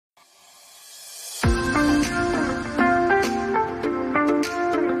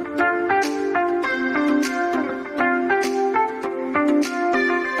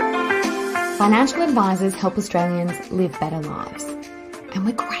Financial advisors help Australians live better lives, and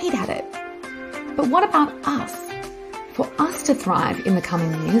we're great at it. But what about us? For us to thrive in the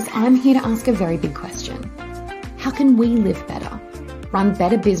coming years, I'm here to ask a very big question. How can we live better, run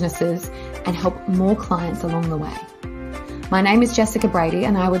better businesses, and help more clients along the way? My name is Jessica Brady,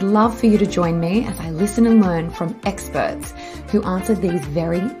 and I would love for you to join me as I listen and learn from experts who answer these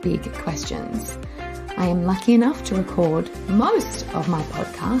very big questions. I am lucky enough to record most of my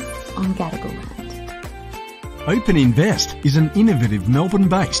podcasts on Gadigal land. Open Invest is an innovative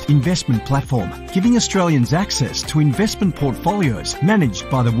Melbourne-based investment platform giving Australians access to investment portfolios managed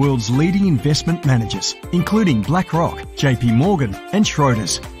by the world's leading investment managers, including BlackRock, JP Morgan and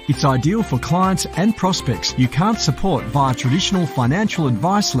Schroders. It's ideal for clients and prospects you can't support via traditional financial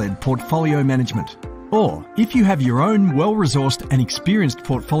advice-led portfolio management. Or, if you have your own well-resourced and experienced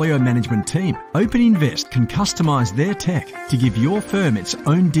portfolio management team, Open Invest can customise their tech to give your firm its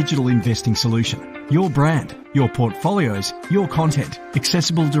own digital investing solution. Your brand, your portfolios, your content,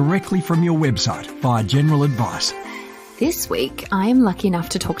 accessible directly from your website via general advice. This week, I am lucky enough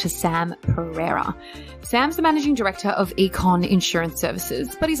to talk to Sam Perera. Sam's the Managing Director of Econ Insurance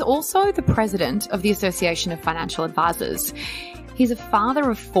Services, but he's also the President of the Association of Financial Advisors. He's a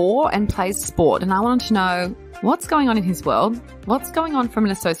father of 4 and plays sport, and I wanted to know what's going on in his world, what's going on from an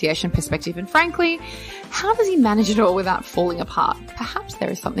association perspective, and frankly, how does he manage it all without falling apart? Perhaps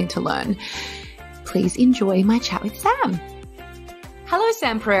there is something to learn. Please enjoy my chat with Sam. Hello,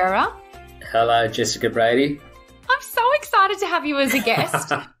 Sam Perera. Hello, Jessica Brady. I'm so excited to have you as a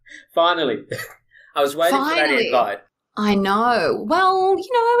guest. Finally. I was waiting for that invite. I know. Well,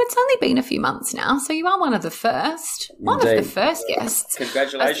 it's only been a few months now, so you are one of the first. Indeed. One of the first guests.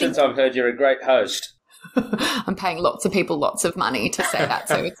 Congratulations. I've heard you're a great host. I'm paying lots of people lots of money to say that,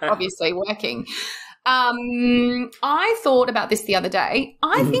 so it's obviously working. I thought about this the other day.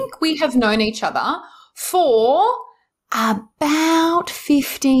 I think we have known each other for about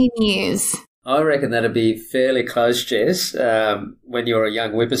 15 years. I reckon that'd be fairly close, Jess, when you were a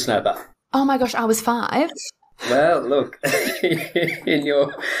young whippersnapper. Oh my gosh, I was 5. Well, look, in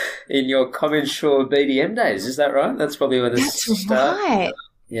your Commonsure BDM days, is that right? That's probably when this started. That's right.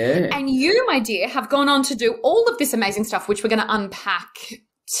 Yeah. And you, my dear, have gone on to do all of this amazing stuff, which we're going to unpack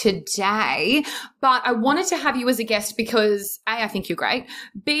today. But I wanted to have you as a guest because A, I think you're great.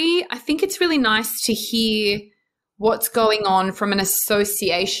 B, I think it's really nice to hear what's going on from an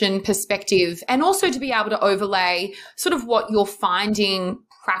association perspective, and also to be able to overlay sort of what you're finding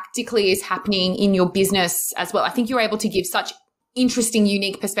practically is happening in your business as well. I think you're able to give such interesting,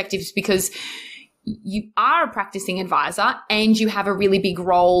 unique perspectives because you are a practicing advisor and you have a really big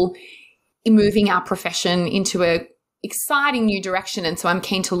role in moving our profession into a exciting new direction. And so I'm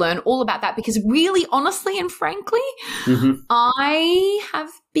keen to learn all about that because really, honestly and frankly, I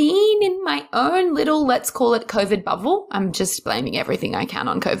have been in my own little, let's call it COVID bubble. I'm just blaming everything I can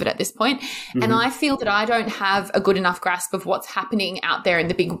on COVID at this point. And I feel that I don't have a good enough grasp of what's happening out there in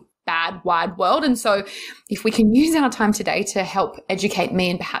the big, bad, wide world. And so if we can use our time today to help educate me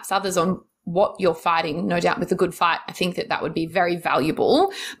and perhaps others on what you're fighting, no doubt with a good fight, I think that that would be very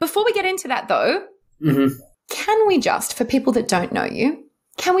valuable. Before we get into that though, can we just, for people that don't know you,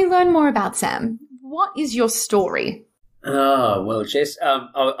 can we learn more about Sam? What is your story? Oh, well, Jess,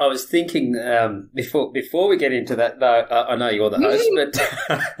 I was thinking before we get into that, though, I know you're the host, but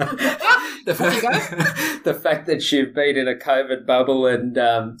the fact that you've been in a COVID bubble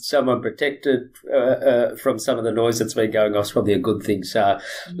and someone protected from some of the noise that's been going off is probably a good thing. So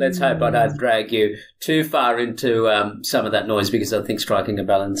let's hope I don't drag you too far into some of that noise because I think striking a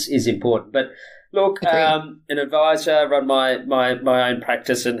balance is important. But look, an advisor, run my own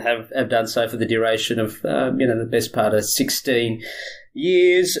practice and have done so for the duration of, the best part of 16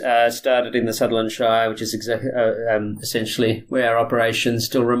 years. Started in the Sutherland Shire, which is essentially where our operations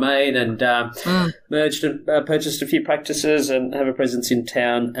still remain, and merged and purchased a few practices and have a presence in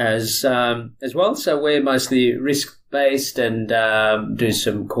town as well. So we're mostly risk-based and do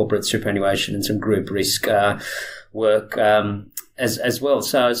some corporate superannuation and some group risk work as well.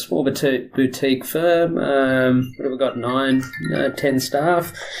 So it's more of a boutique firm. What have we got? 10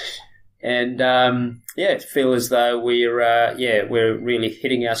 staff. And it feels as though we're really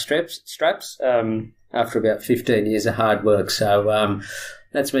hitting our straps after about 15 years of hard work. So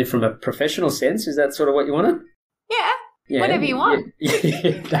that's me from a professional sense. Is that sort of what you wanted? Yeah, whatever you want.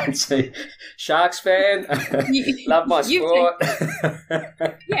 That's me. Sharks fan. Love my sport.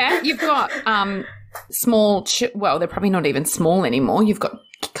 You've got small. Well, they're probably not even small anymore. You've got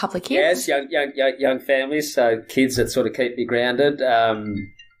a couple of kids. Yes, young families. So kids that sort of keep me grounded.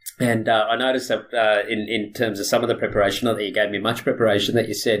 And I noticed that in terms of some of the preparation, not that you gave me much preparation, that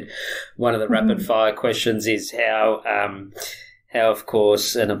you said one of the rapid fire questions is how, of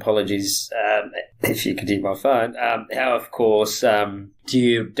course, and apologies if you could hear my phone, how, of course, do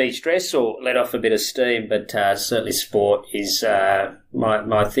you de-stress or let off a bit of steam? But certainly sport is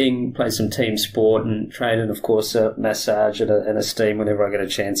my thing. Play some team sport and train, and, of course, a massage and a steam whenever I get a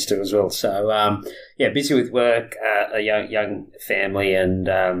chance to as well. So, busy with work, a young family, and,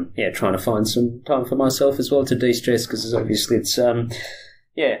 trying to find some time for myself as well to de-stress, because obviously it's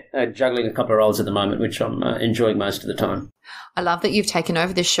juggling a couple of roles at the moment, which I'm enjoying most of the time. I love that you've taken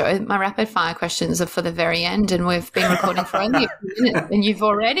over this show. My rapid fire questions are for the very end, and we've been recording for only a few minutes, and you've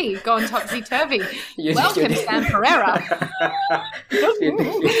already gone topsy-turvy. Welcome, Sam Perera.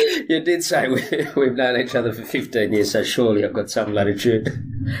 You did say we've known each other for 15 years, so surely I've got some latitude.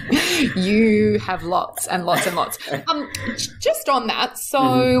 You have lots and lots and lots. Just on that,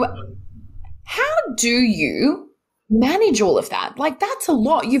 so how do you manage all of that? Like, that's a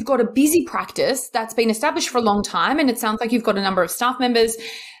lot. You've got a busy practice that's been established for a long time, and it sounds like you've got a number of staff members,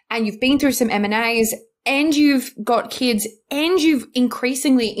 and you've been through some M&As, and you've got kids, and you've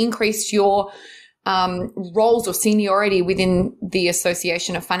increasingly increased your roles or seniority within the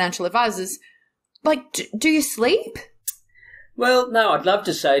Association of Financial Advisors. Like, do you sleep? Well, no, I'd love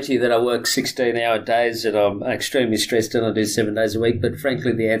to say to you that I work 16-hour days and I'm extremely stressed and I do 7 days a week, but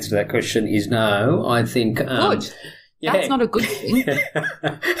frankly the answer to that question is no. I think... Good. Yeah. That's not a good thing.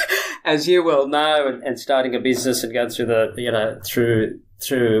 As you well know, and starting a business and going through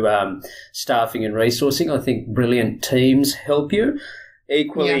through staffing and resourcing, I think brilliant teams help you.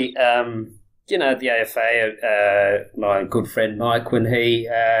 Equally, at the AFA, my good friend Mike, when he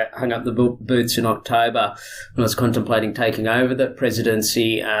hung up the boots in October, when I was contemplating taking over the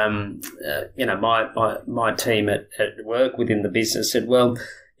presidency, my team at work within the business said, well,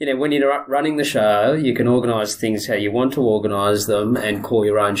 when you're running the show, you can organise things how you want to organise them and call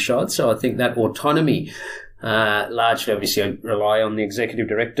your own shots. So I think that autonomy, largely, obviously, I rely on the executive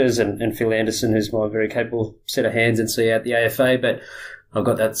directors and Phil Anderson, who's my very capable set of hands and CEO at the AFA, but I've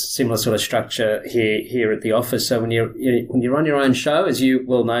got that similar sort of structure here at the office. So when you run your own show, as you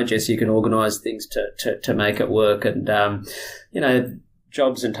well know, Jess, you can organise things to make it work, and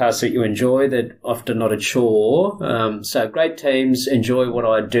jobs and tasks that you enjoy that often not a chore. So great teams, enjoy what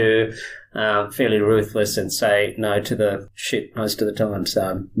I do, fairly ruthless, and say no to the shit most of the time.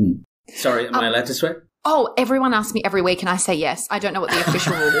 So sorry, am I allowed to swear? Oh, everyone asks me every week, and I say yes. I don't know what the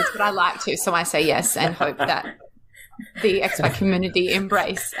official rule is, but I like to, so I say yes and hope that the expat community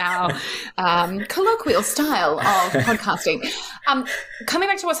embrace our colloquial style of podcasting. Coming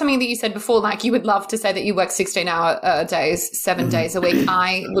back to something that you said before, like you would love to say that you work 16-hour days, 7 days a week.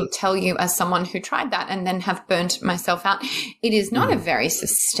 I would tell you, as someone who tried that and then have burnt myself out, it is not a very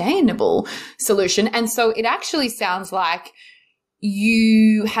sustainable solution. And so it actually sounds like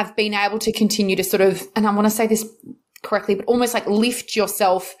you have been able to continue to sort of, and I want to say this correctly, but almost like lift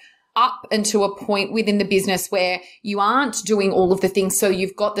yourself up into a point within the business where you aren't doing all of the things, so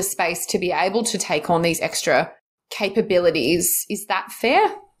you've got the space to be able to take on these extra capabilities. Is that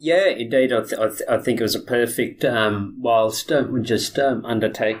fair? Yeah, indeed. I think it was a perfect whilst we just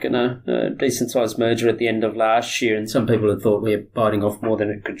undertaken a decent-sized merger at the end of last year, and some people had thought we were biting off more than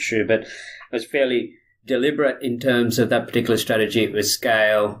it could chew, but it was fairly deliberate in terms of that particular strategy. It was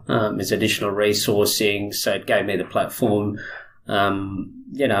scale, there's additional resourcing, so it gave me the platform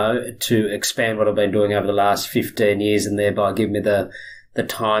to expand what I've been doing over the last 15 years, and thereby give me the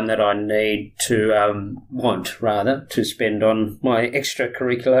time that I need to spend on my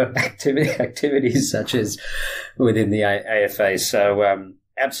extracurricular activities such as within the AFA. So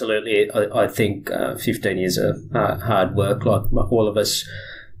absolutely, I think 15 years of hard work, like all of us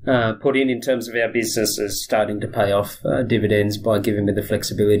put in terms of our business, is starting to pay off dividends by giving me the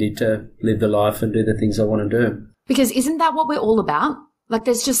flexibility to live the life and do the things I want to do. Because isn't that what we're all about? Like,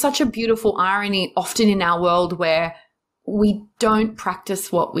 there's just such a beautiful irony often in our world where we don't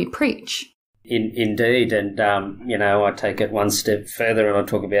practice what we preach. Indeed. And, I take it one step further and I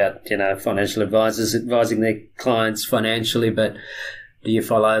talk about, financial advisors advising their clients financially, but do you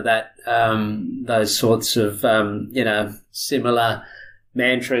follow that, those sorts of, similar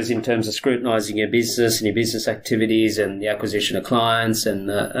mantras in terms of scrutinising your business and your business activities and the acquisition of clients and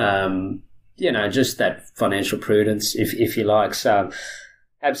just that financial prudence, if you like. So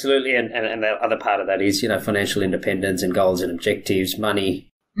absolutely. And the other part of that is, financial independence and goals and objectives,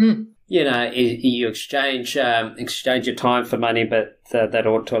 money. You exchange your time for money, but that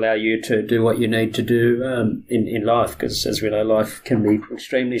ought to allow you to do what you need to do in life, because as we know, life can be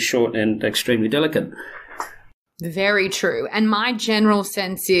extremely short and extremely delicate. Very true. And my general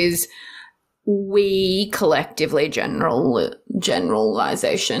sense is we collectively,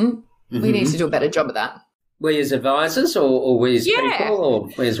 generalization, we need to do a better job of that. We as advisors or we as people or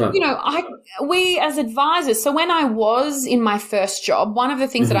we as what? We as advisors. So when I was in my first job, one of the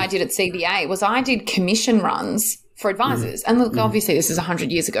things that I did at CBA was I did commission runs for advisors. And look, obviously this is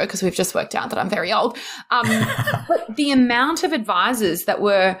 100 years ago because we've just worked out that I'm very old. But the amount of advisors that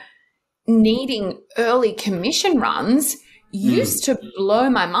were needing early commission runs used to blow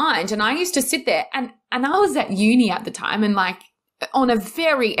my mind. And I used to sit there and I was at uni at the time and like on a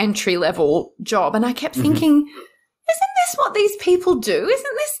very entry level job. And I kept thinking, isn't this what these people do?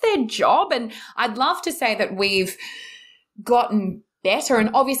 Isn't this their job? And I'd love to say that we've gotten better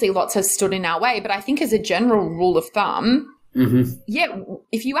and obviously lots has stood in our way. But I think as a general rule of thumb,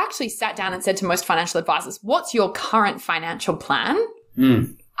 if you actually sat down and said to most financial advisors, what's your current financial plan?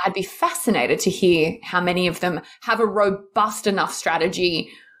 I'd be fascinated to hear how many of them have a robust enough strategy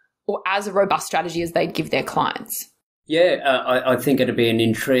or as a robust strategy as they'd give their clients. Yeah, I think it'd be an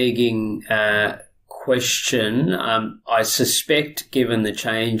intriguing question. I suspect, given the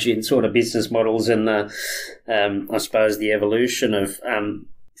change in sort of business models and I suppose the evolution of,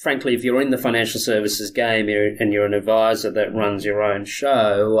 frankly, if you're in the financial services game and you're an advisor that runs your own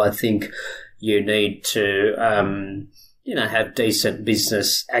show, I think you need to, have decent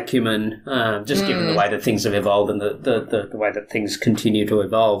business acumen, just given the way that things have evolved and the way that things continue to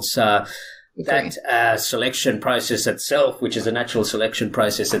evolve. So that selection process itself, which is a natural selection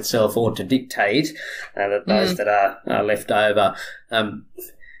process itself, ought to dictate that those that are left over.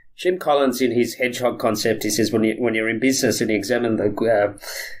 Jim Collins, in his hedgehog concept, he says when you're in business and you examine the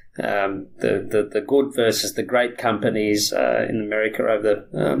good versus the great companies in America over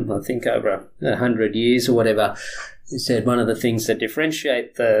I think over 100 years or whatever. He said one of the things that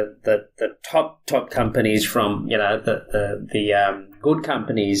differentiate the top companies from the good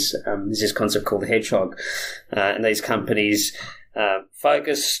companies is this concept called the hedgehog, and these companies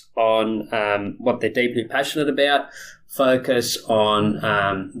focus on what they're deeply passionate about, focus on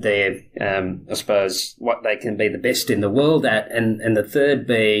their I suppose what they can be the best in the world at, and the third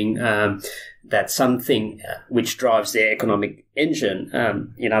being that something which drives their economic engine,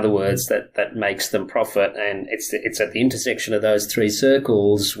 in other words, that makes them profit. And it's at the intersection of those three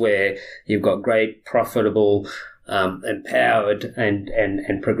circles where you've got great, profitable, empowered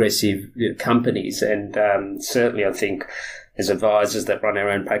and progressive companies. And certainly I think as advisors that run our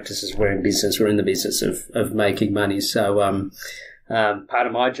own practices, we're in the business of making money. So part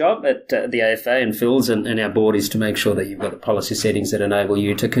of my job at the AFA and Phil's and our board is to make sure that you've got the policy settings that enable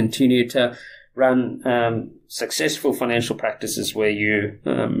you to continue to run successful financial practices where you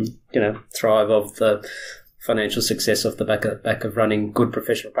thrive off the financial success off the back of running good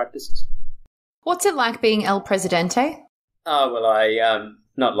professional practices. What's it like being El Presidente? Oh, well, I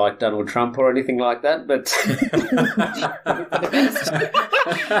not like Donald Trump or anything like that, but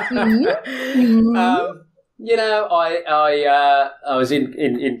I was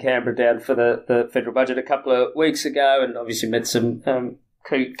in Canberra down for the federal budget a couple of weeks ago, and obviously met some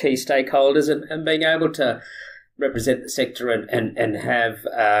key stakeholders, and being able to represent the sector and have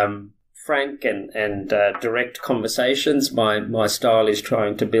frank and direct conversations. My style is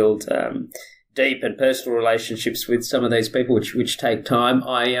trying to build deep and personal relationships with some of these people, which take time.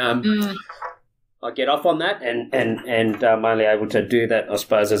 I get off on that, and I'm only able to do that, I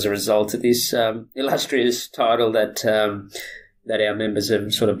suppose, as a result of this illustrious title that our members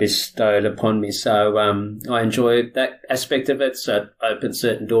have sort of bestowed upon me. So I enjoy that aspect of it. So it opens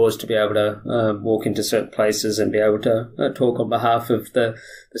certain doors to be able to walk into certain places and be able to talk on behalf of the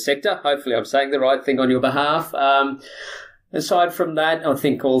sector. Hopefully I'm saying the right thing on your behalf. Aside from that, I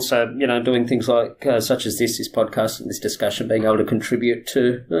think also, doing things like such as this podcast and this discussion, being able to contribute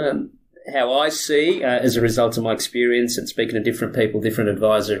to how I see, as a result of my experience and speaking to different people, different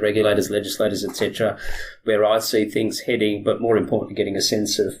advisors, regulators, legislators, etc., where I see things heading, but more importantly, getting a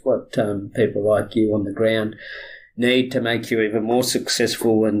sense of what people like you on the ground need to make you even more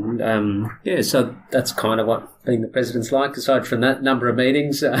successful. And, so that's kind of what being the president's like, aside from that number of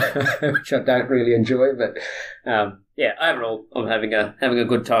meetings, which I don't really enjoy. But, overall, I'm having a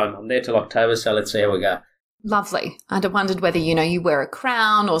good time. I'm there till October, so let's see how we go. Lovely. I'd wondered whether, you wear a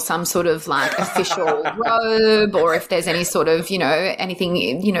crown or some sort of like official robe, or if there's any sort of,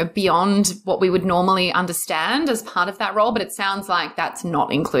 anything, beyond what we would normally understand as part of that role. But it sounds like that's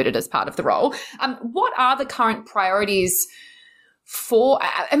not included as part of the role. What are the current priorities for,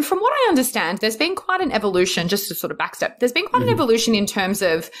 and from what I understand, there's been quite an evolution, just to sort of backstep, there's been quite an evolution in terms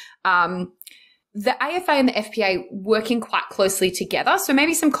of, the AFA and the FPA working quite closely together. So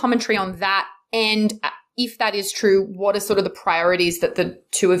maybe some commentary on that. And, if that is true, what are sort of the priorities that the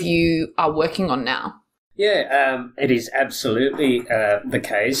two of you are working on now? Yeah, it is absolutely the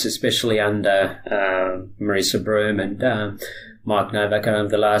case, especially under Marissa Broom and Mike Novak over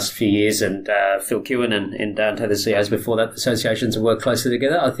the last few years, and Phil Kewen and Dante, the CEOs before that, the associations have worked closely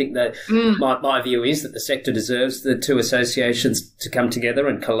together. I think that my view is that the sector deserves the two associations to come together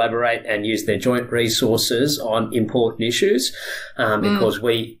and collaborate and use their joint resources on important issues, because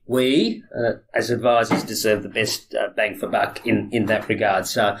we as advisors deserve the best bang for buck in that regard.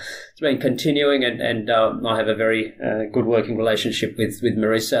 So it's been continuing, and I have a very good working relationship with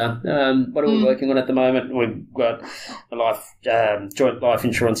Marissa. What are we working on at the moment? We've got a joint life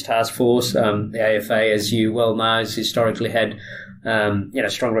insurance task force. The AFA, as you well know, has historically had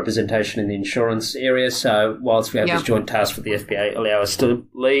strong representation in the insurance area. So whilst we have this joint task for the FBA allow us to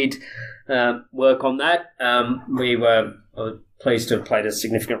lead work on that, we were pleased to have played a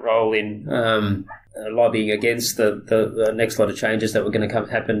significant role in lobbying against the next lot of changes that were going to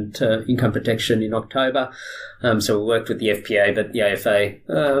happen to income protection in October. So we worked with the FPA, but the AFA,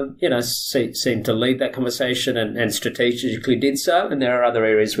 seemed to lead that conversation and strategically did so. And there are other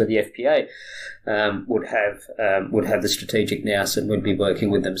areas where the FPA would have the strategic nous and would be working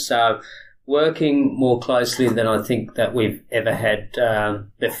with them. So working more closely than I think that we've ever had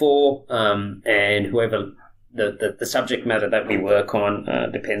before, and whoever the subject matter that we work on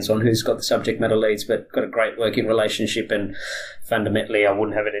depends on who's got the subject matter leads, but got a great working relationship, and fundamentally I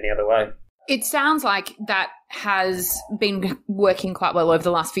wouldn't have it any other way. It sounds like that has been working quite well over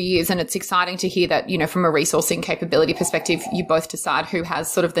the last few years, and it's exciting to hear that, from a resourcing capability perspective, you both decide who has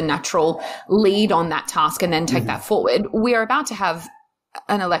sort of the natural lead on that task and then take that forward. We are about to have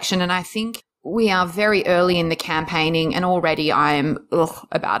an election, and I think we are very early in the campaigning, and already I am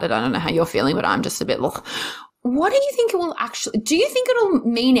about it. I don't know how you're feeling, but I'm just a bit What do you think it will actually, do you think it'll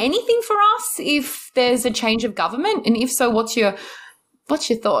mean anything for us if there's a change of government? And if so, what's your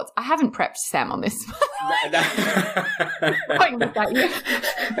thoughts? I haven't prepped Sam on this. I looked at you.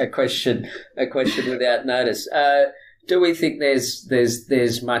 A question without notice. Do we think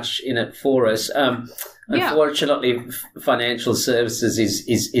there's much in it for us? Unfortunately, financial services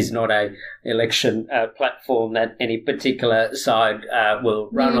is not a election platform that any particular side will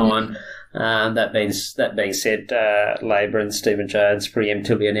run on. That being said, Labor and Stephen Jones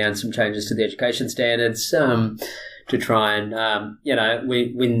preemptively announced some changes to the education standards to try and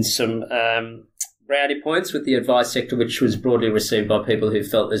win some brownie points with the advice sector, which was broadly received by people who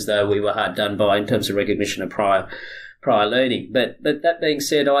felt as though we were hard done by in terms of recognition of prior learning. But that being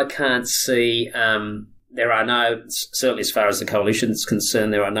said, I can't see there are no, certainly as far as the coalition is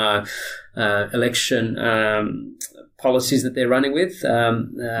concerned, there are no election policies that they're running with.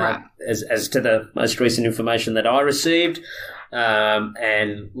 Right. As to the most recent information that I received,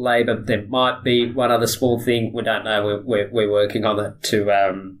 and Labor, there might be one other small thing. We don't know. We're working on it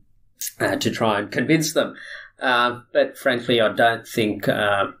to try and convince them. But frankly, I don't think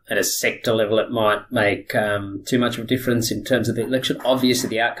at a sector level it might make too much of a difference in terms of the election. Obviously,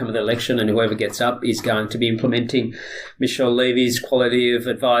 the outcome of the election and whoever gets up is going to be implementing Michelle Levy's quality of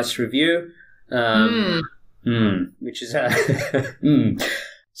advice review, which is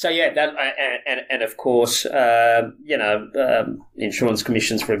So yeah, that and of course, insurance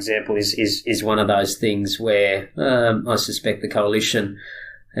commissions, for example, is one of those things where I suspect the coalition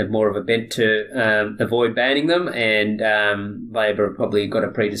have more of a bent to avoid banning them, and Labor have probably got a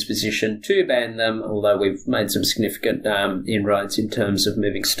predisposition to ban them, although we've made some significant inroads in terms of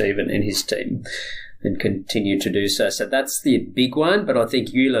moving Stephen and his team and continue to do so. So that's the big one, but I think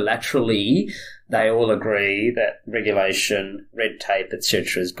unilaterally they all agree that regulation, red tape,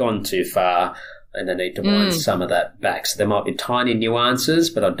 etc. has gone too far, and they need to wind some of that back. So there might be tiny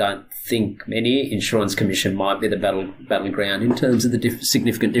nuances, but I don't think many. Insurance Commission might be the battleground in terms of the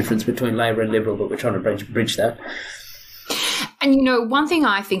significant difference between Labor and Liberal, but we're trying to bridge that. And, one thing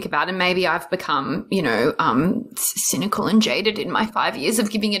I think about, and maybe I've become, cynical and jaded in my 5 years of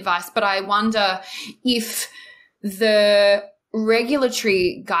giving advice, but I wonder if the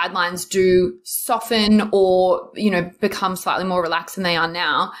regulatory guidelines do soften or, become slightly more relaxed than they are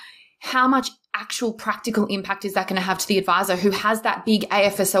now, how much actual practical impact is that going to have to the advisor who has that big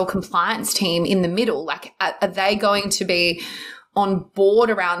AFSL compliance team in the middle? Like, are they going to be on board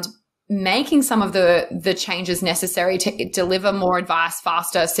around making some of the changes necessary to deliver more advice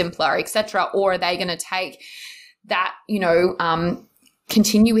faster, simpler, etc., or are they going to take that,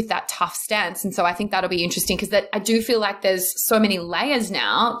 continue with that tough stance? And so I think that'll be interesting, because I do feel like there's so many layers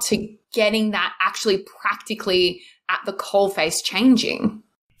now to getting that actually practically at the coalface changing.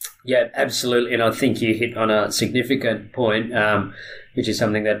 Yeah, absolutely. And I think you hit on a significant point, which is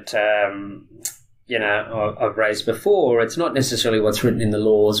something that, I've raised before, it's not necessarily what's written in the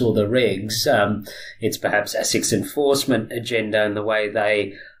laws or the regs. It's perhaps ASIC's enforcement agenda and the way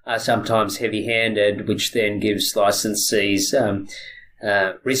they are sometimes heavy-handed, which then gives licensees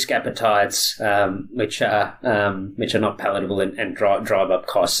risk appetites which are not palatable and drive up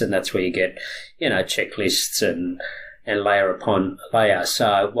costs, and that's where you get checklists and layer upon layer.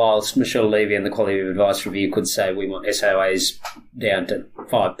 So whilst Michelle Levy and the Quality of Advice Review could say we want SOAs down to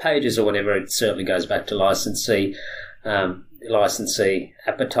 5 pages or whatever, it certainly goes back to licensee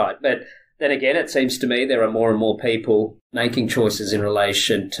appetite. But then again, it seems to me there are more and more people making choices in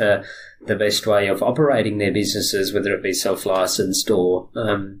relation to the best way of operating their businesses, whether it be self-licensed or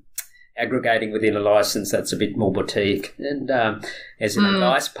aggregating within a license that's a bit more boutique, and as an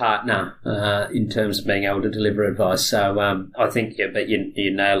advice partner in terms of being able to deliver advice. So I think, but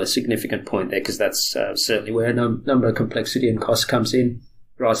you nail a significant point there, because that's certainly where a number of complexity and cost comes in,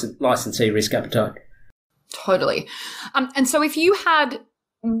 licensee risk appetite. Totally. And so if you had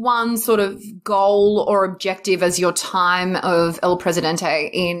one sort of goal or objective as your time of El Presidente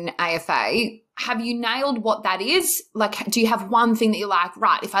in AFA, have you nailed what that is? Like, do you have one thing that you're like,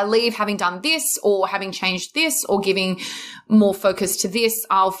 right, if I leave having done this or having changed this or giving more focus to this,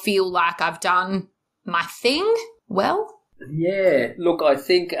 I'll feel like I've done my thing well? Yeah, look, I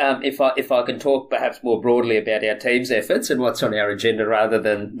think if I can talk perhaps more broadly about our team's efforts and what's on our agenda rather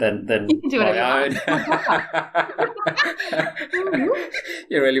than my own.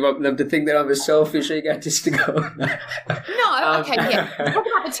 You really want them to think that I'm a selfish egotist to go on? No, okay, yeah. Talk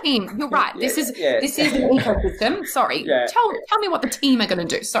about the team. You're right. This is an ecosystem. Sorry. Yeah. Tell me what the team are going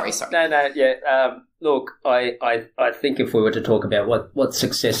to do. Sorry. No, yeah. Look, I think if we were to talk about what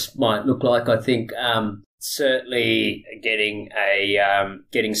success might look like, I think certainly getting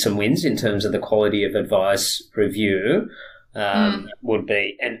some wins in terms of the Quality of Advice Review would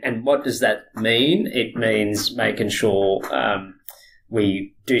be, and what does that mean? It means making sure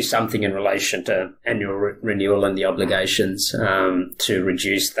we do something in relation to annual renewal and the obligations to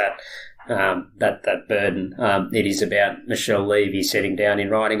reduce that burden. It is about Michelle Levy setting down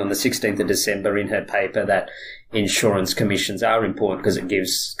in writing on the 16th of December in her paper that insurance commissions are important because it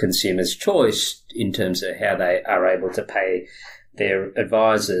gives consumers choice in terms of how they are able to pay their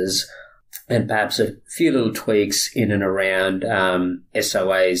advisors, and perhaps a few little tweaks in and around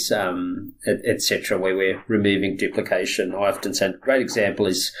SOAs, etc., where we're removing duplication. I often say a great example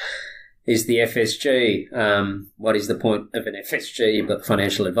is the FSG. What is the point of an FSG? You've got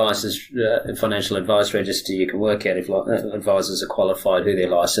financial advice register. You can work out if advisors are qualified, who they're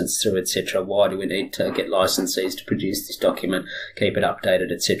licensed through, etc. Why do we need to get licensees to produce this document, keep it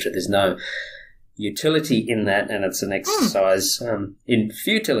updated, etc.? There's no utility in that, and it's an exercise in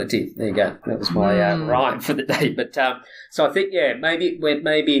futility. There you go. That was my rhyme for the day. But so I think,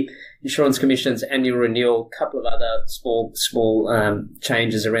 maybe insurance commissions, annual renewal, a couple of other small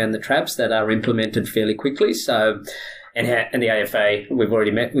changes around the traps that are implemented fairly quickly. So, and the AFA, we've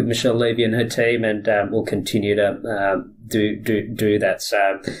already met with Michelle Levy and her team, and we'll continue to do that.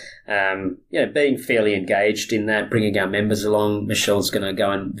 So, being fairly engaged in that, bringing our members along. Michelle's going to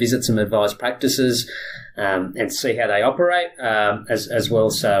go and visit some advice practices and see how they operate as well.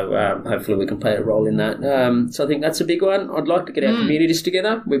 So hopefully we can play a role in that. So I think that's a big one. I'd like to get our communities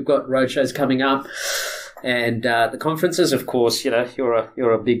together. We've got roadshows coming up. And the conferences, of course,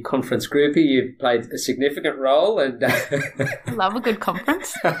 you're a big conference groupie. You've played a significant role, and love a good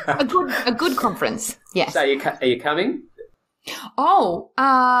conference. A good conference. Yes. So are you coming? Oh,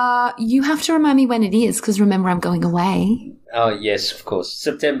 you have to remind me when it is, because remember I'm going away. Oh yes, of course,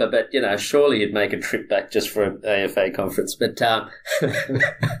 September. But surely you'd make a trip back just for an AFA conference. But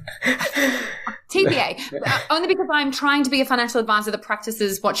TBA, only because I'm trying to be a financial advisor that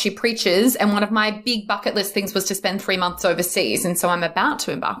practices what she preaches, and one of my big bucket list things was to spend 3 months overseas, and so I'm about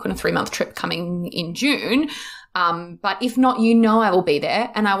to embark on a 3-month trip coming in June. But if not, I will be there,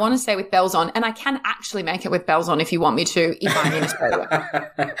 and I want to stay with bells on, and I can actually make it with bells on if you want me to, if I'm in Australia.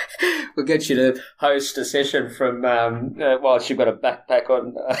 We'll get you to host a session from whilst you've got a backpack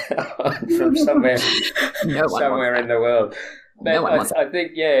on from somewhere in the world. But I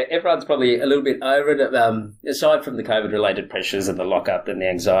think, everyone's probably a little bit over it. Aside from the COVID-related pressures and the lockup and the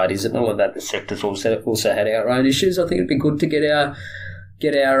anxieties and all of that, the sector's also had our own issues. I think it'd be good to get our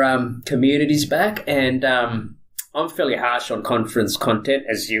communities back. And I'm fairly harsh on conference content,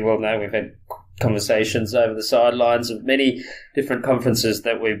 as you well know. We've had conversations over the sidelines of many different conferences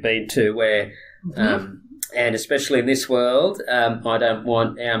that we've been to where and especially in this world, I don't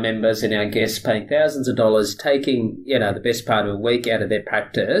want our members and our guests paying thousands of dollars, taking the best part of a week out of their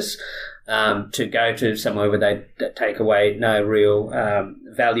practice to go to somewhere where they take away no real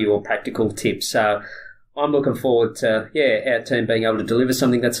value or practical tips. So I'm looking forward to, our team being able to deliver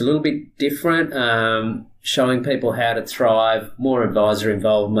something that's a little bit different, showing people how to thrive, more advisor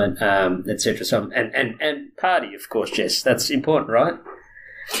involvement, etc. So, and party, of course, Jess. That's important, right?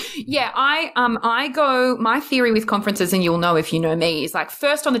 Yeah, I go, my theory with conferences, and you'll know if you know me, is like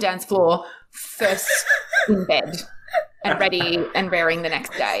first on the dance floor, first in bed and ready and raring the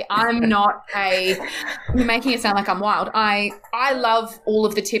next day. You're making it sound like I'm wild. I love all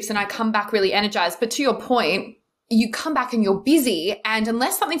of the tips and I come back really energized. But to your point, you come back and you're busy, and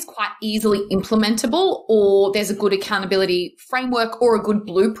unless something's quite easily implementable or there's a good accountability framework or a good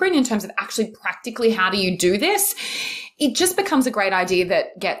blueprint in terms of actually practically how do you do this, it just becomes a great idea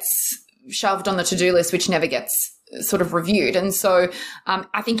that gets shoved on the to-do list, which never gets sort of reviewed. And so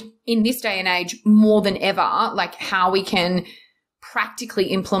I think in this day and age, more than ever, like how we can practically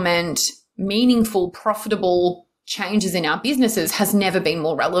implement meaningful, profitable changes in our businesses has never been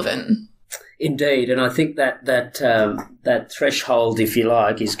more relevant. Indeed, and I think that threshold, if you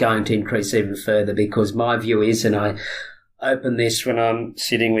like, is going to increase even further, because my view is, and I open this when I'm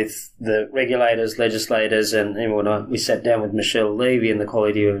sitting with the regulators, legislators, and when we sat down with Michelle Levy and the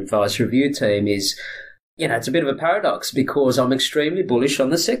Quality of Advice Review team, is, it's a bit of a paradox, because I'm extremely bullish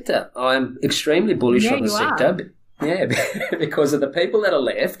on the sector. I'm extremely bullish on the sector. Yeah, because of the people that are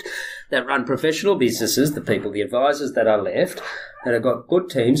left that run professional businesses, the advisors that are left that have got good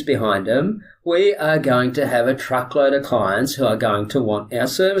teams behind them. We are going to have a truckload of clients who are going to want our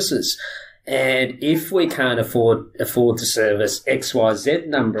services. And if we can't afford to service X, Y, Z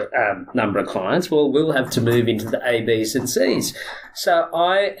number of clients, well, we'll have to move into the A, Bs and Cs. So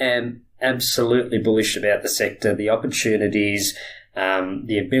I am absolutely bullish about the sector, the opportunities,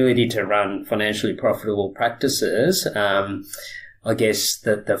 the ability to run financially profitable practices. I guess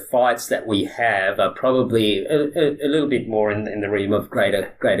that the fights that we have are probably a little bit more in the realm of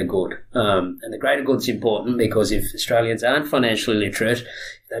greater good. And the greater good's important, because if Australians aren't financially literate, if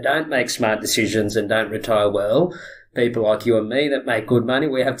they don't make smart decisions and don't retire well, people like you and me that make good money,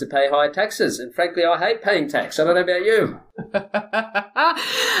 we have to pay higher taxes. And frankly, I hate paying tax. I don't know about you.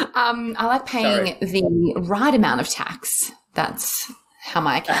 I like paying the right amount of tax. That's how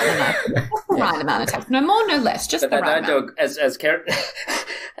my accountant likes the right amount of tax. No more, no less, just the right amount.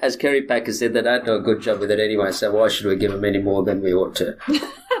 As Kerry Packer said, they don't do a good job with it anyway, so why should we give them any more than we ought to?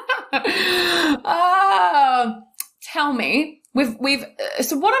 Tell me,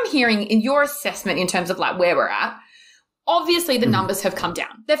 so what I'm hearing in your assessment in terms of like where we're at, obviously the numbers have come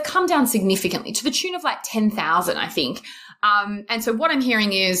down. They've come down significantly to the tune of like 10,000, I think. And so what I'm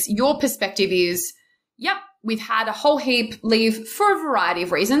hearing is your perspective is, yep, we've had a whole heap leave for a variety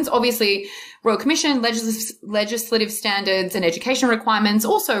of reasons. Obviously, Royal Commission, legislative standards and education requirements,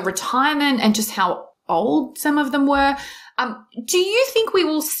 also retirement and just how old some of them were. Do you think we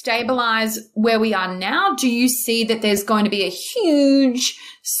will stabilise where we are now? Do you see that there's going to be a huge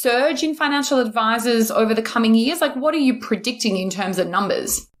surge in financial advisors over the coming years? Like, what are you predicting in terms of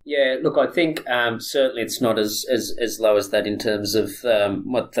numbers? Yeah, look, I think certainly it's not as low as that in terms of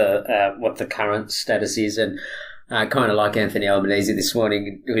what the current status is, and kind of like Anthony Albanese this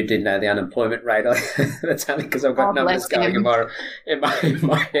morning, who did know the unemployment rate. That's only because I've got numbers going in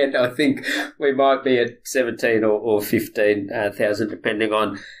my head. I think we might be at 17 or 15,000, depending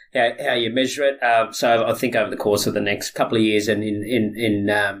on how you measure it. So I think over the course of the next couple of years, and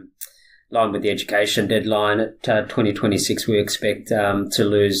in line with the education deadline at 2026, we expect to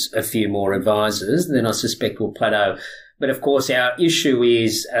lose a few more advisors. Then I suspect we'll plateau. But of course, our issue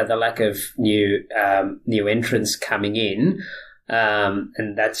is the lack of new entrants coming in,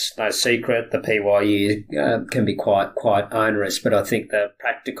 and that's no secret. The PYU can be quite onerous. But I think the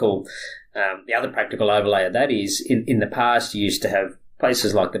other practical overlay of that is in the past you used to have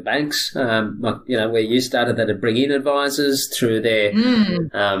places like the banks, where you started, that would bring in advisors through their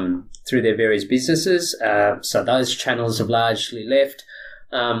various businesses. So those channels have largely left.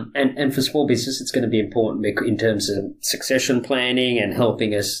 And for small business, it's going to be important in terms of succession planning and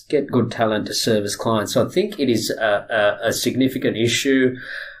helping us get good talent to service clients. So I think it is a significant issue,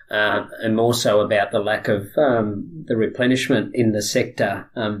 and more so about the lack of the replenishment in the sector.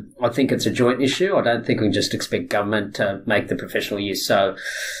 I think it's a joint issue. I don't think we can just expect government to make the professional use so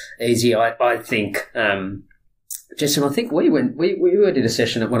easy. I think, Jess, and I think we did a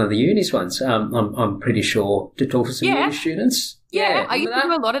session at one of the unis once. I'm pretty sure, to talk to some uni students. Yeah, I used to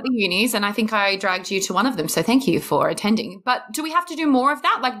do a lot at the unis, and I think I dragged you to one of them. So thank you for attending. But do we have to do more of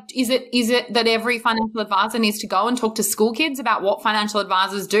that? Like, is it that every financial advisor needs to go and talk to school kids about what financial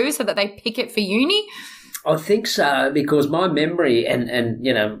advisors do so that they pick it for uni? I think so, because my memory, and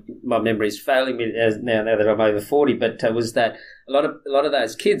you know, my memory is failing me now that I'm over 40, but was that a lot of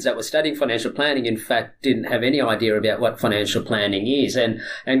those kids that were studying financial planning, in fact, didn't have any idea about what financial planning is, and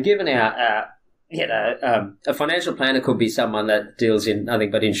given our a financial planner could be someone that deals in nothing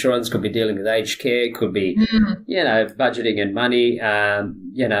but insurance, could be dealing with aged care, could be, budgeting and money,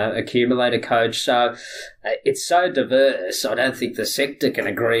 accumulator coach. So it's so diverse. I don't think the sector can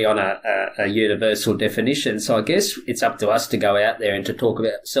agree on a universal definition. So I guess it's up to us to go out there and to talk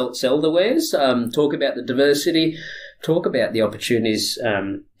about, sell the wares, talk about the diversity, talk about the opportunities,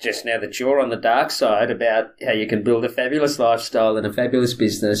 just now that you're on the dark side, about how you can build a fabulous lifestyle and a fabulous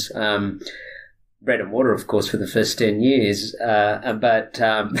business. Bread and water, of course, for the first 10 years, but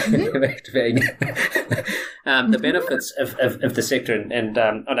the benefits of the sector, and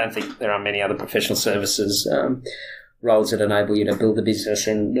I don't think there are many other professional services roles that enable you to build a business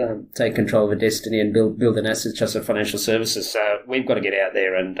and take control of a destiny and build an asset just of financial services. So we've got to get out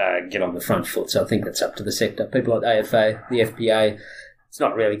there and get on the front foot. So I think that's up to the sector. People like AFA, the FPA, it's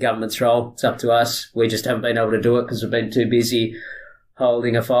not really government's role. It's up to us. We just haven't been able to do it because we've been too busy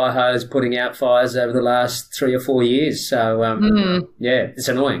holding a fire hose, putting out fires over the last 3 or 4 years. So, it's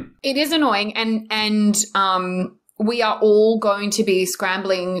annoying. It is annoying. And we are all going to be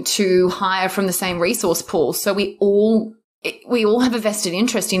scrambling to hire from the same resource pool. So we all have a vested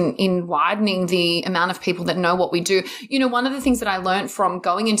interest in widening the amount of people that know what we do. You know, one of the things that I learned from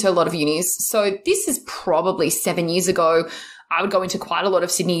going into a lot of unis, so this is probably 7 years ago, I would go into quite a lot of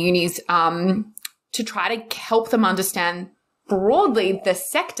Sydney unis to try to help them understand broadly the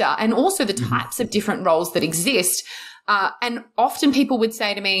sector and also the types of different roles that exist. And often people would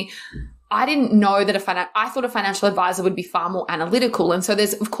say to me, I didn't know that I thought a financial advisor would be far more analytical. And so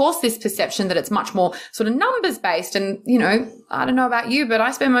there's, of course, this perception that it's much more sort of numbers based. And, you know, I don't know about you, but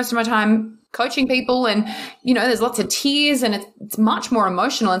I spend most of my time coaching people and, you know, there's lots of tears and it's much more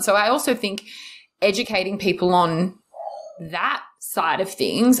emotional. And so I also think educating people on that side of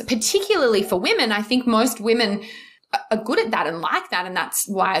things, particularly for women, I think most women are good at that and like that, and that's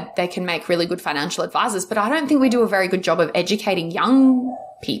why they can make really good financial advisors. But I don't think we do a very good job of educating young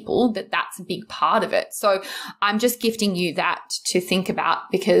people that that's a big part of it. So I'm just gifting you that to think about,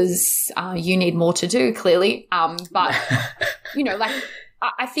 because you need more to do, clearly. But, you know, like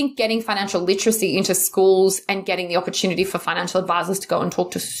I think getting financial literacy into schools and getting the opportunity for financial advisors to go and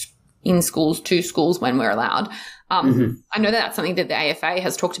talk to schools when we're allowed. I know that that's something that the AFA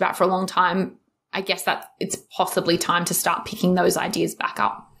has talked about for a long time. I guess that it's possibly time to start picking those ideas back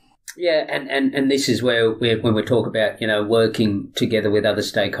up. Yeah, and this is where when we talk about, you know, working together with other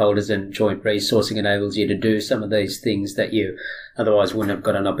stakeholders and joint resourcing enables you to do some of these things that you otherwise wouldn't have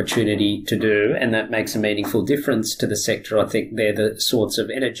got an opportunity to do, and that makes a meaningful difference to the sector. I think they're the sorts of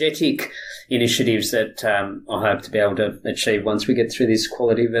energetic initiatives that I hope to be able to achieve once we get through this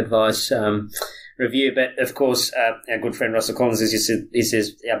quality of advice review. But of course, our good friend Russell Collins, he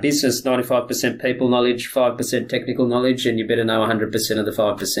says our business 95% people knowledge, 5% technical knowledge, and you better know 100% of the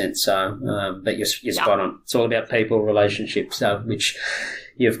 5%. So, but you're spot on. It's all about people, relationships, which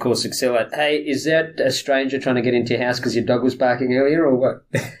you of course excel at. Hey, is that a stranger trying to get into your house because your dog was barking earlier, or what?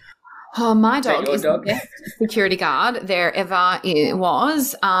 Oh, my dog is the best security guard there ever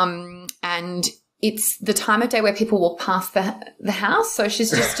was, and it's the time of day where people walk past the house. So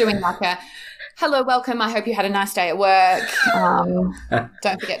she's just doing like a hello, welcome. I hope you had a nice day at work.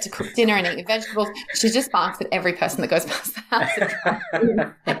 Don't forget to cook dinner and eat your vegetables. She just barks at every person that goes past the house.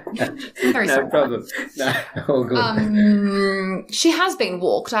 No problem. No, all good. She has been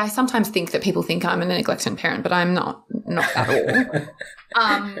walked. I sometimes think that people think I'm a neglected parent, but I'm not at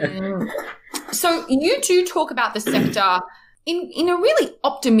all. So you do talk about the sector in a really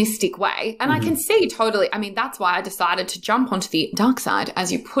optimistic way. And I can see totally, I mean, that's why I decided to jump onto the dark side,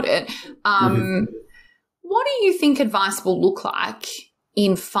 as you put it. What do you think advice will look like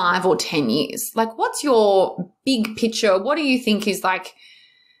in 5 or 10 years? Like, what's your big picture? What do you think is like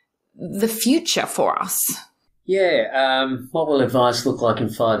the future for us? Yeah, what will advice look like in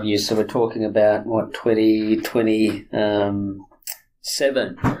 5 years? So we're talking about,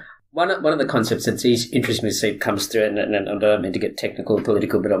 2027. One of the concepts that's interesting to see comes through, and I don't mean to get technical or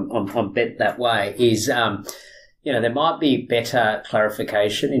political, but I'm bet that way, is, there might be better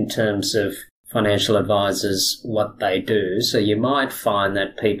clarification in terms of financial advisors, what they do. So you might find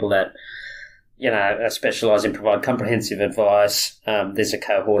that people that, specialise in provide comprehensive advice, there's a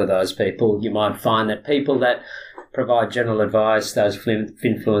cohort of those people. You might find that people that provide general advice, those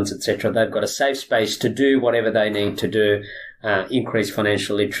influence, etc., they've got a safe space to do whatever they need to do. Increase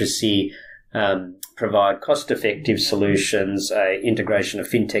financial literacy, provide cost-effective solutions, integration of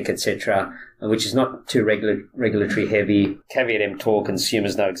fintech, etc., which is not too regulatory heavy. Caveat emptor,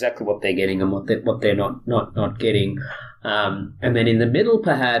 consumers know exactly what they're getting and what they're not getting. And then in the middle,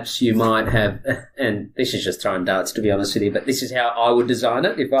 perhaps you might have, and this is just throwing darts to be honest with you, but this is how I would design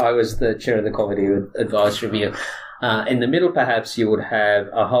it if I was the chair of the Quality Advice Review. In the middle, perhaps you would have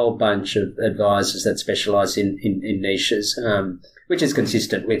a whole bunch of advisors that specialise in niches, which is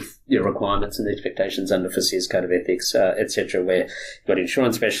consistent with your requirements and expectations under FSCA's Code of Ethics, etc., where you've got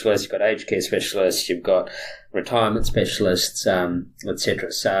insurance specialists, you've got aged care specialists, you've got retirement specialists, etc.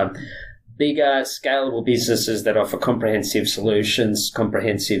 So bigger, scalable businesses that offer comprehensive solutions,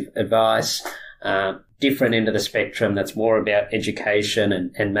 comprehensive advice, different end of the spectrum that's more about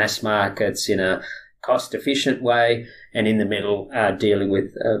education and mass markets in a cost-efficient way, and in the middle, dealing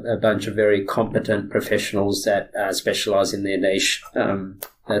with a bunch of very competent professionals that specialise in their niche.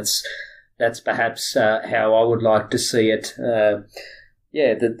 That's perhaps how I would like to see it. The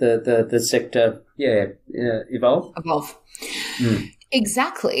sector, evolve. Evolve.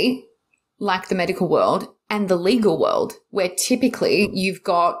 Exactly like the medical world and the legal world, where typically you've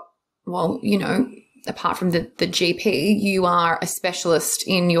got, apart from the GP, you are a specialist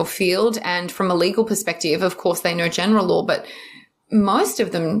in your field. And from a legal perspective, of course, they know general law, but most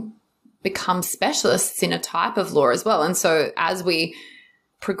of them become specialists in a type of law as well. And so as we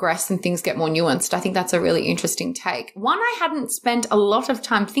progress and things get more nuanced, I think that's a really interesting take. One I hadn't spent a lot of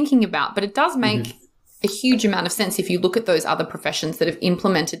time thinking about, but it does make a huge amount of sense if you look at those other professions that have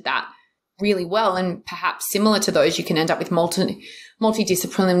implemented that really well. And perhaps similar to those, you can end up with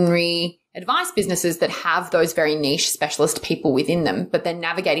multidisciplinary advice businesses that have those very niche specialist people within them, but then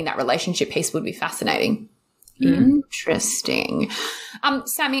navigating that relationship piece would be fascinating. Interesting.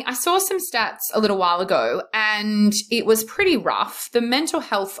 Sammy, I saw some stats a little while ago and it was pretty rough. The mental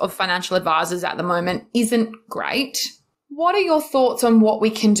health of financial advisors at the moment isn't great. What are your thoughts on what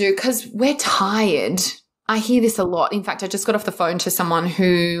we can do? Because we're tired. I hear this a lot. In fact, I just got off the phone to someone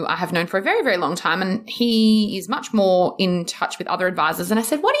who I have known for a very, very long time, and he is much more in touch with other advisors. And I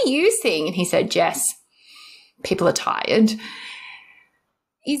said, what are you seeing? And he said, Jess, people are tired.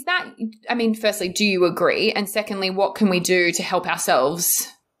 Is that, firstly, do you agree? And secondly, what can we do to help ourselves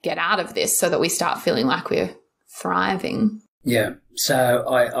get out of this so that we start feeling like we're thriving? Yeah, so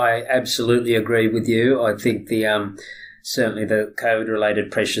I absolutely agree with you. I think certainly the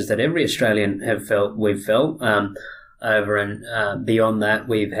COVID-related pressures that every Australian we've felt. Over and beyond that,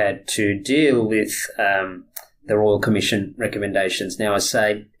 we've had to deal with the Royal Commission recommendations. Now, I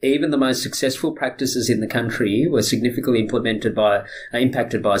say even the most successful practices in the country were significantly impacted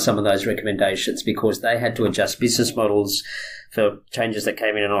by some of those recommendations because they had to adjust business models for changes that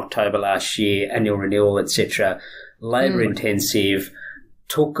came in October last year, annual renewal, etc., labour-intensive,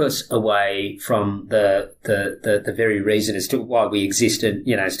 took us away from the very reason as to why we existed,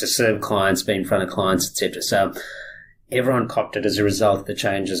 is to serve clients, be in front of clients, etc. So everyone copped it as a result of the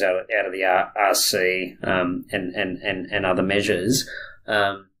changes out of the RC and other measures.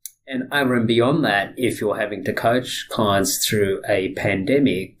 And over and beyond that, if you're having to coach clients through a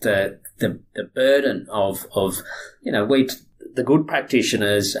pandemic, the burden of the good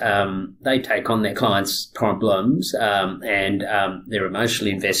practitioners, they take on their clients' problems and they're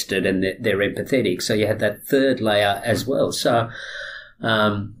emotionally invested and they're empathetic. So you have that third layer as well. So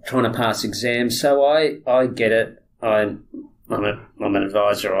trying to pass exams. So I get it. I'm an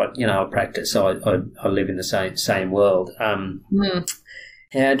advisor. I practice. I live in the same world.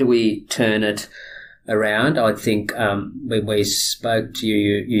 How do we turn it around? I think when we spoke to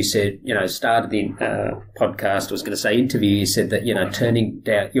you, you said, started the podcast, I was going to say interview, you said that, turning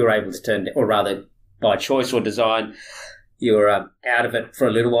down, you're able to turn down, or rather by choice or design, you're out of it for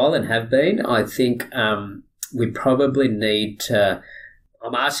a little while and have been. I think we probably need to,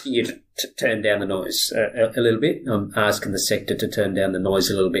 I'm asking you to turn down the noise a little bit. I'm asking the sector to turn down the noise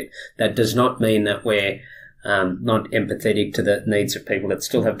a little bit. That does not mean that we're not empathetic to the needs of people that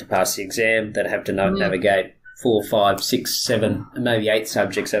still have to pass the exam, that have to navigate 4, 5, 6, 7, maybe 8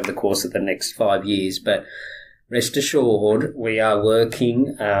 subjects over the course of the next 5 years. But rest assured, we are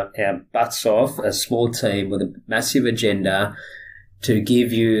working our butts off, a small team with a massive agenda to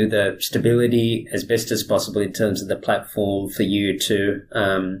give you the stability as best as possible in terms of the platform for you to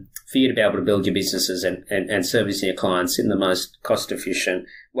be able to build your businesses and service your clients in the most cost efficient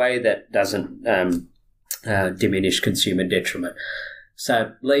way that doesn't diminish consumer detriment.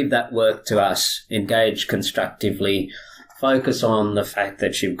 So leave that work to us, engage constructively, focus on the fact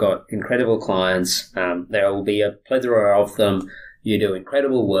that you've got incredible clients. There will be a plethora of them. you do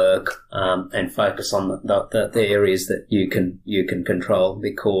incredible work, and focus on the areas that you can control.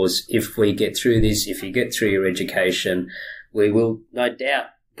 Because if we get through this, if you get through your education, we will no doubt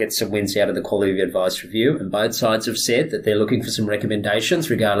get some wins out of the quality of advice review. And both sides have said that they're looking for some recommendations,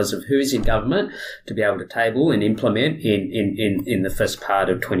 regardless of who's in government, to be able to table and implement in the first part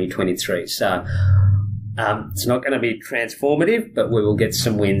of 2023. So it's not going to be transformative, but we will get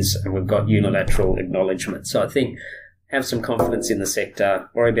some wins, and we've got unilateral acknowledgement. So I think have some confidence in the sector,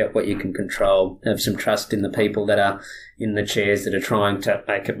 worry about what you can control, have some trust in the people that are in the chairs that are trying to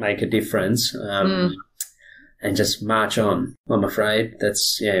make a difference. And just march on. I'm afraid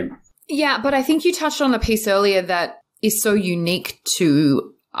that's, yeah. Yeah, but I think you touched on a piece earlier that is so unique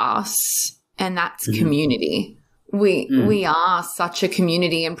to us, and that's community. We are such a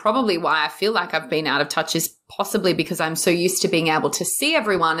community, and probably why I feel like I've been out of touch is possibly because I'm so used to being able to see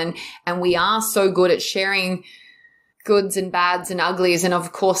everyone, and we are so good at sharing goods and bads and uglies. And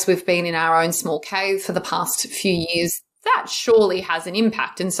of course, we've been in our own small cave for the past few years. That surely has an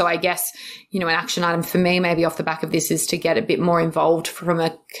impact. And so I guess, an action item for me, maybe off the back of this, is to get a bit more involved from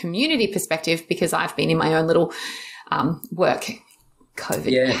a community perspective, because I've been in my own little work COVID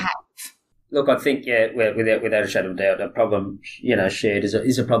cave. Look, I think, without a shadow of doubt, a problem, shared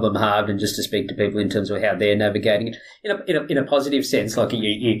is a problem halved, and just to speak to people in terms of how they're navigating it in a positive sense. Like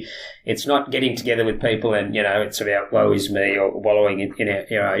it's not getting together with people and, it's about woe is me or wallowing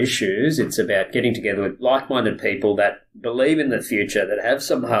in our issues. It's about getting together with like-minded people that believe in the future, that have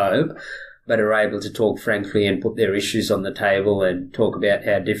some hope, but are able to talk frankly and put their issues on the table and talk about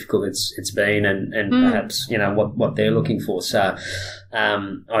how difficult it's been and perhaps, what they're looking for. So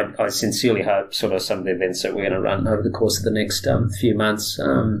I sincerely hope sort of some of the events that we're going to run over the course of the next few months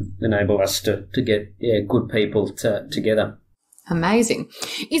enable us to get good people together. Amazing.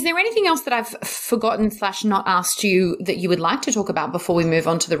 Is there anything else that I've forgotten / not asked you that you would like to talk about before we move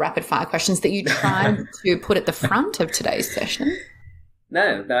on to the rapid fire questions that you tried to put at the front of today's session?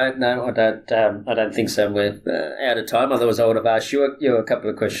 No, I don't think so. We're out of time. Otherwise, I would have asked you a couple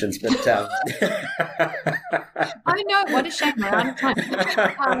of questions. But I know, what a shame. We're out of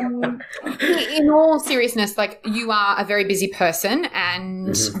time. In all seriousness, you are a very busy person, and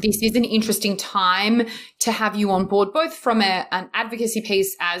this is an interesting time to have you on board, both from an advocacy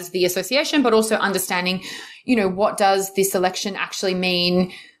piece as the association, but also understanding, what does this election actually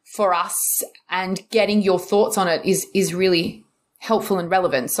mean for us, and getting your thoughts on it is really helpful and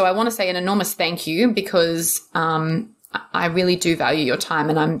relevant. So I want to say an enormous thank you, because I really do value your time,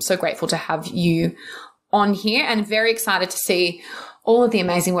 and I'm so grateful to have you on here, and very excited to see all of the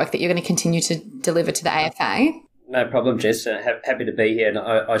amazing work that you're going to continue to deliver to the AFA. No problem, Jess. Happy to be here. And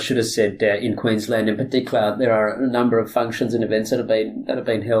I should have said in Queensland in particular, there are a number of functions and events that have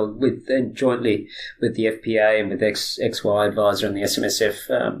been held jointly with the FPA and with XY Advisor and the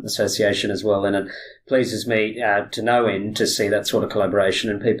SMSF Association as well. And it pleases me to no end to see that sort of collaboration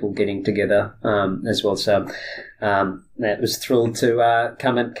and people getting together as well. So I was thrilled to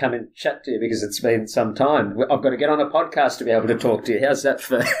come and chat to you, because it's been some time. I've got to get on a podcast to be able to talk to you. How's that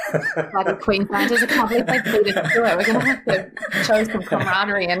for? Like Queenslanders, I can't believe they put it through it. We're going to have to show some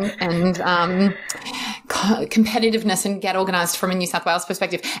camaraderie and competitiveness and get organised from a New South Wales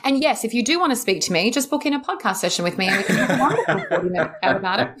perspective. And yes, if you do want to speak to me, just book in a podcast session with me and we can have a wonderful 40-minute chat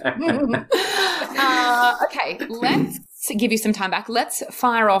about it. Okay, let's give you some time back. Let's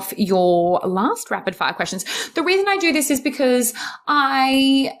fire off your last rapid fire questions. The reason I do this is because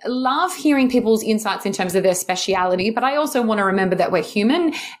I love hearing people's insights in terms of their speciality, but I also want to remember that we're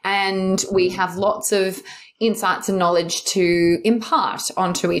human and we have lots of insights and knowledge to impart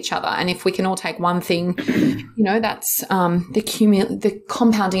onto each other. And if we can all take one thing, that's the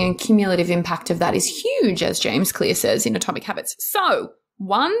compounding and cumulative impact of that is huge, as James Clear says in Atomic Habits. So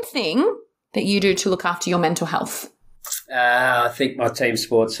one thing that you do to look after your mental health. I think my team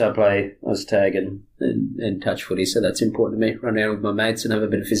sports, I play Oztag and touch footy, so that's important to me. Run around with my mates and have a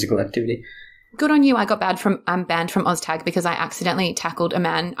bit of physical activity. Good on you. I got banned from Oztag because I accidentally tackled a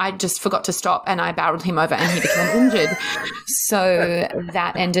man. I just forgot to stop and I barreled him over and he became injured. So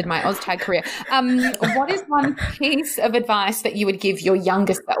that ended my Oztag career. What is one piece of advice that you would give your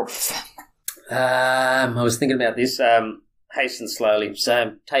younger self? I was thinking about this. Hasten slowly.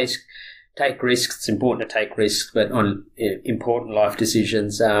 So take risks. It's important to take risks, but on important life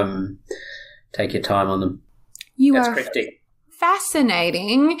decisions, take your time on them. That's cryptic.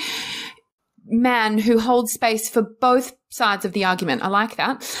 Fascinating man who holds space for both sides of the argument. I like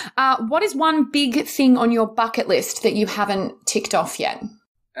that. What is one big thing on your bucket list that you haven't ticked off yet?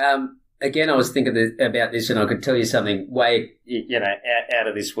 Again, I was thinking about this, and I could tell you something way, out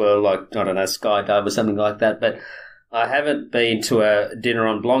of this world, like, I don't know, skydive or something like that. But I haven't been to a dinner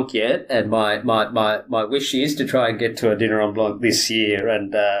en blanc yet, and my wish is to try and get to a dinner en blanc this year,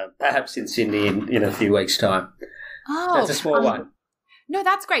 and perhaps in Sydney in a few weeks' time. Oh, that's a small one. No,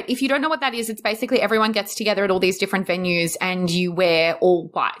 that's great. If you don't know what that is, it's basically everyone gets together at all these different venues and you wear all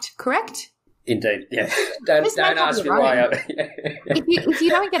white, correct? Indeed, yeah. Don't ask me why. If you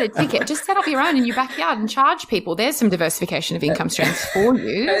don't get a ticket, just set up your own in your backyard and charge people. There's some diversification of income streams for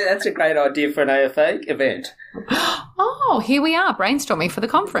you. That's a great idea for an AFA event. Oh, here we are, brainstorming for the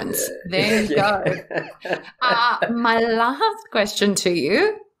conference. There you go. My last question to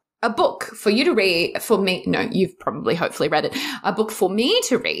you. A book for you to read, for me, no, you've probably hopefully read it. A book for me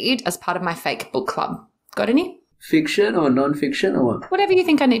to read as part of my fake book club. Got any? Fiction or non-fiction or what? Whatever you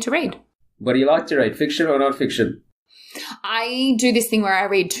think I need to read. What do you like to read, fiction or non-fiction? I do this thing where I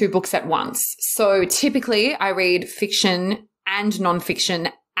read 2 books at once. So typically I read fiction and non-fiction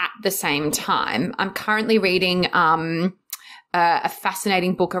at the same time. I'm currently reading a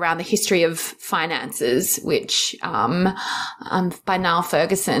fascinating book around the history of finances, which by Niall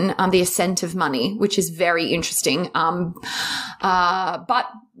Ferguson, The Ascent of Money, which is very interesting. But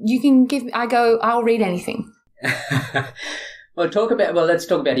you can I'll read anything. Let's talk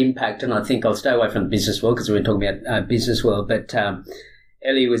about impact, and I think I'll stay away from the business world because we're talking about business world. But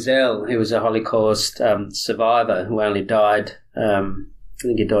Elie Wiesel, who was a Holocaust survivor who only died, I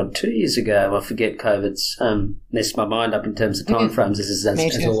think he died 2 years ago. I forget, COVID's messed my mind up in terms of time frames, as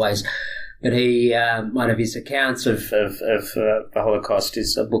always. But he, one of his accounts of the Holocaust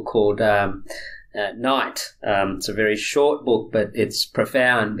is a book called Night. It's a very short book, but it's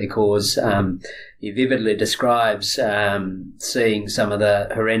profound because he vividly describes seeing some of the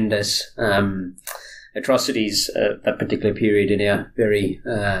horrendous atrocities of that particular period in our very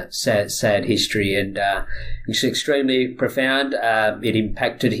sad history, and it's extremely profound. It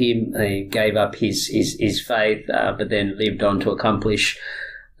impacted him. He gave up his faith, but then lived on to accomplish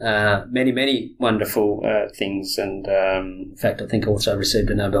many wonderful things, and in fact I think also received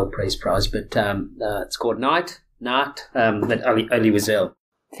a Nobel Peace Prize, but it's called Night, Elie Wiesel.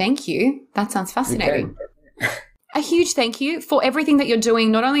 Thank you. That sounds fascinating. Okay. A huge thank you for everything that you're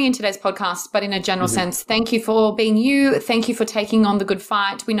doing, not only in today's podcast, but in a general sense. Thank you for being you. Thank you for taking on the good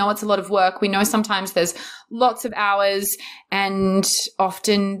fight. We know it's a lot of work. We know sometimes there's lots of hours and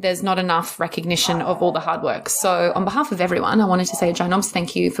often there's not enough recognition of all the hard work. So on behalf of everyone, I wanted to say a ginormous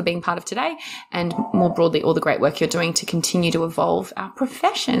thank you for being part of today and more broadly, all the great work you're doing to continue to evolve our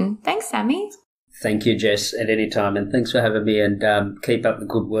profession. Thanks, Sammy. Thank you, Jess, at any time, and thanks for having me, and keep up the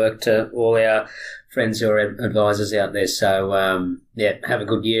good work to all our friends who are advisors out there. So, have a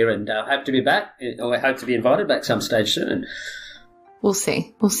good year, and hope to be back, or hope to be invited back some stage soon. We'll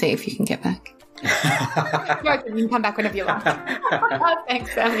see. We'll see if you can get back. You can come back whenever you like.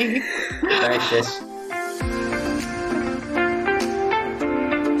 Thanks, Sammy. Thanks, Jess.